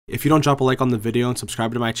If you don't drop a like on the video and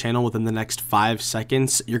subscribe to my channel within the next 5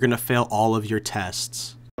 seconds, you're gonna fail all of your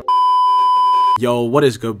tests. Yo, what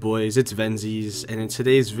is good, boys? It's Venzies, and in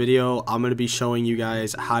today's video, I'm gonna be showing you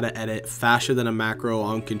guys how to edit faster than a macro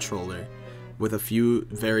on controller with a few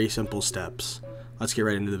very simple steps. Let's get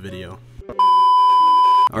right into the video.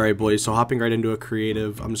 Alright boys, so hopping right into a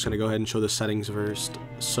creative, I'm just gonna go ahead and show the settings first.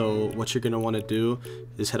 So what you're gonna wanna do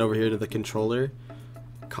is head over here to the controller,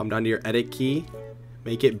 come down to your edit key,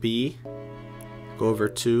 make it B, go over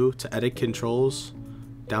to edit controls,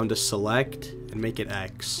 down to select, and make it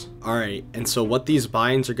X. Alright, and so what these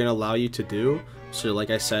binds are gonna allow you to do, so like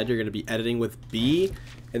I said, you're gonna be editing with B,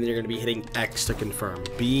 and then you're gonna be hitting X to confirm.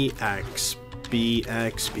 BX,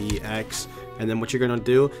 BX, BX, and then what you're gonna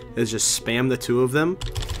do is just spam the two of them.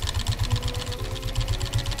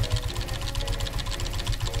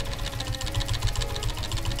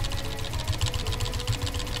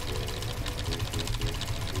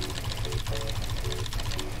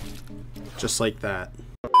 Just like that.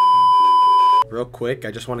 Real quick,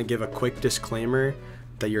 I just want to give a quick disclaimer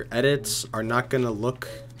that your edits are not going to look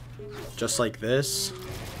just like this.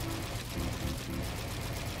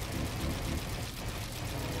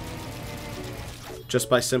 Just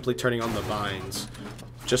by simply turning on the binds.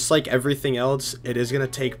 Just like everything else, it is going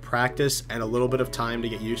to take practice and a little bit of time to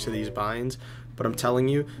get used to these binds, but I'm telling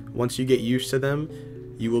you, once you get used to them,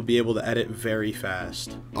 you will be able to edit very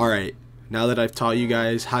fast. Alright, now that I've taught you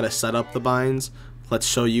guys how to set up the binds, let's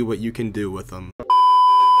show you what you can do with them.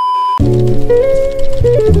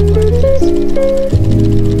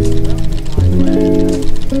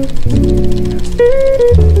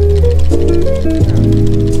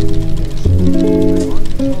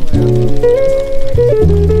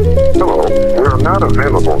 Hello, we are not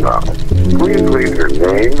available now. Please leave your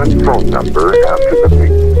name and phone number after the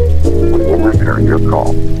beep. We will return your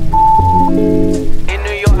call. In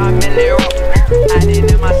New York, I'm in New York. I did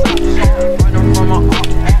in my socks, running from a up,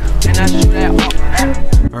 and I shoot that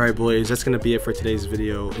up. Alright boys, that's going to be it for today's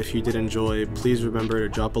video. If you did enjoy, please remember to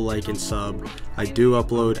drop a like and sub. I do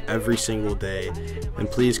upload every single day. And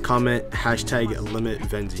please comment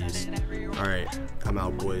 #LimitVenzies. Alright, I'm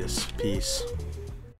out boys. Peace.